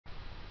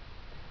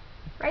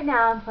Right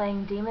now I'm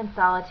playing Demon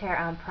Solitaire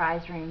on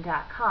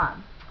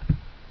PrizeRoom.com.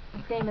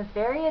 This game is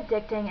very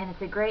addicting and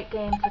it's a great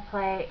game to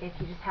play if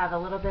you just have a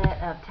little bit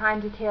of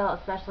time to kill,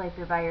 especially if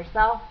you're by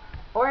yourself,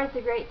 or it's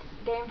a great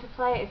game to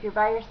play if you're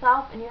by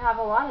yourself and you have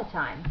a lot of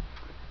time.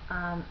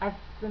 I've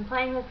been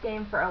playing this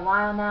game for a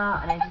while now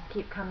and I just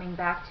keep coming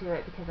back to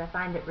it because I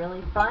find it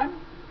really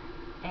fun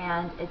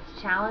and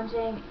it's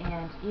challenging,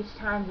 and each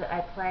time that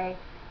I play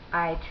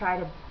I try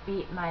to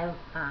beat my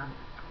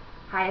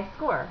highest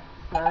score.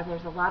 So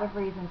there's a lot of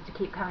reasons to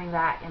keep coming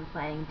back and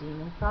playing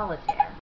Demon Solitaire.